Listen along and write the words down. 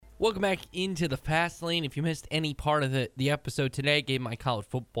Welcome back into the Fast Lane. If you missed any part of the episode today, I gave my college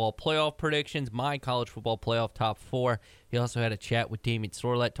football playoff predictions, my college football playoff top four. He also had a chat with Damian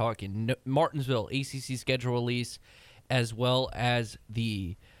Sorlett talking Martinsville ACC schedule release, as well as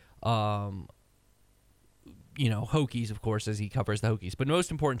the, Hokies, of course, as he covers the Hokies. But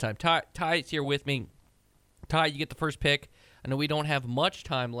most important time, Ty's here with me. Ty, you get the first pick. I know we don't have much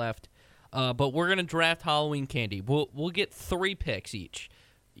time left, but we're going to draft Halloween candy. We'll get 3 picks each.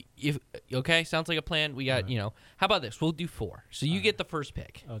 Okay, sounds like a plan. We got, how about this? We'll do 4. So you get the first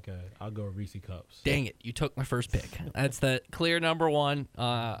pick. Okay, I'll go Reese Cups. Dang it, you took my first pick. That's the clear number 1.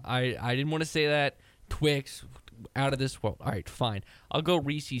 I didn't want to say that. Twix, out of this world. All right, fine. I'll go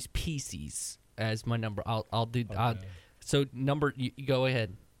Reese's Pieces as my number. I'll do. Okay. So number, you go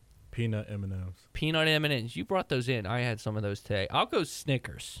ahead. Peanut M&Ms. Peanut M&Ms. You brought those in. I had some of those today. I'll go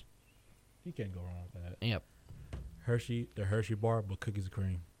Snickers. You can't go wrong with that. Yep. The Hershey bar, but cookies and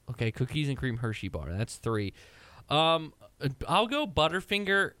cream. Okay, cookies and cream Hershey bar. That's 3. I'll go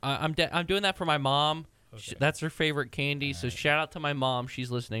Butterfinger. I'm doing that for my mom. Okay. That's her favorite candy. Right. So shout out to my mom.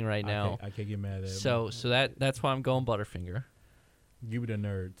 She's listening right now. I can't get mad at it. So that's why I'm going Butterfinger. Give me the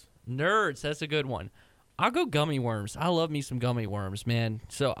Nerds. Nerds. That's a good one. I'll go gummy worms. I love me some gummy worms, man.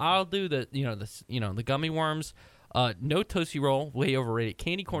 So I'll do the gummy worms. No Tootsie Roll, way overrated.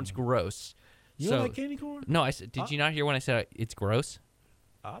 Candy corn's gross. You don't like candy corn? No, I said. Did you not hear when I said it's gross?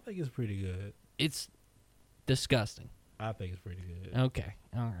 I think it's pretty good. It's disgusting. I think it's pretty good. Okay,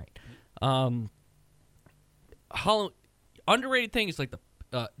 all right. Underrated thing is like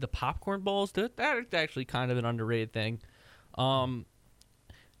the popcorn balls. That is actually kind of an underrated thing. But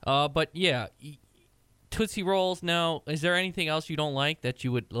yeah, Tootsie Rolls. No, is there anything else you don't like that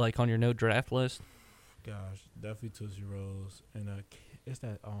you would like on your no draft list? Gosh, definitely Tootsie Rolls and it's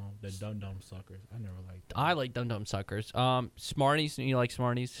that the Dum Dum Suckers. I never liked them. I like Dum Dum Suckers. Smarties. You like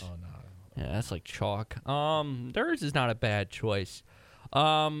Smarties? Oh no. Yeah, that's like chalk. Theirs is not a bad choice.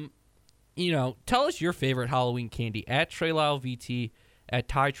 Tell us your favorite Halloween candy at Trey Lyle VT, at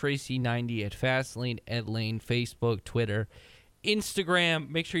Ty Tracy 90, at Fastlane, Ed Lane, Facebook, Twitter, Instagram.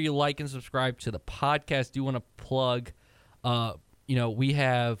 Make sure you like and subscribe to the podcast. Do want to plug? We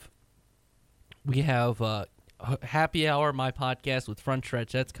have Happy Hour, my podcast with Front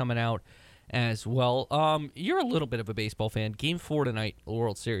Stretch. That's coming out as well. You're a little bit of a baseball fan. Game 4 tonight,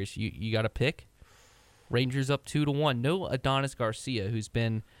 World Series. You got a pick? Rangers up 2-1. No Adonis Garcia, who's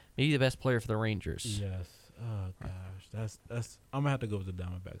been maybe the best player for the Rangers. Yes. Oh gosh, that's. I'm gonna have to go with the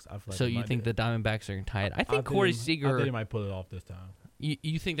Diamondbacks. I feel like so you think the Diamondbacks are gonna tie it? I think Corey Seager. I think they might pull it off this time.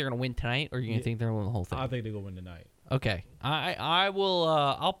 You think they're gonna win tonight, or you think they're gonna win the whole thing? I think they're gonna win tonight. Okay. I will.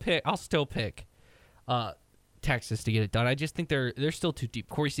 I'll still pick Texas to get it done. I just think they're still too deep.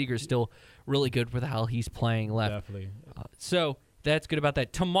 Corey Seager is still really good for the hell he's playing left. Definitely. So that's good about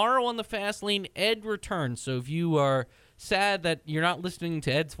that. Tomorrow on the Fast Lane, Ed returns. So if you are sad that you're not listening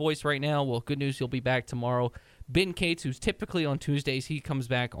to Ed's voice right now, well, good news, he'll be back tomorrow. Ben Cates, who's typically on Tuesdays, he comes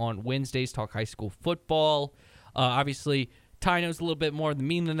back on Wednesdays, talk high school football. Obviously, Ty knows a little bit more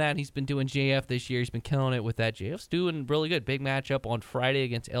than that. He's been doing JF this year. He's been killing it with that. JF's doing really good. Big matchup on Friday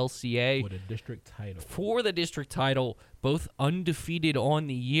against LCA. For the district title. Both undefeated on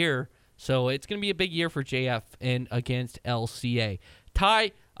the year. So it's going to be a big year for JF and against LCA.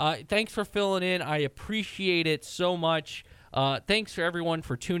 Ty, thanks for filling in. I appreciate it so much. Thanks for everyone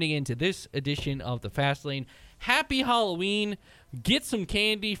for tuning in to this edition of the Fast Lane. Happy Halloween. Get some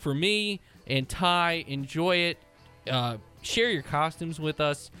candy for me and Ty. Enjoy it. Share your costumes with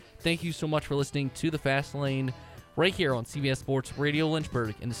us. Thank you so much for listening to the Fast Lane right here on CBS Sports Radio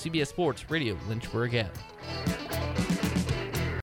Lynchburg and the CBS Sports Radio Lynchburg app.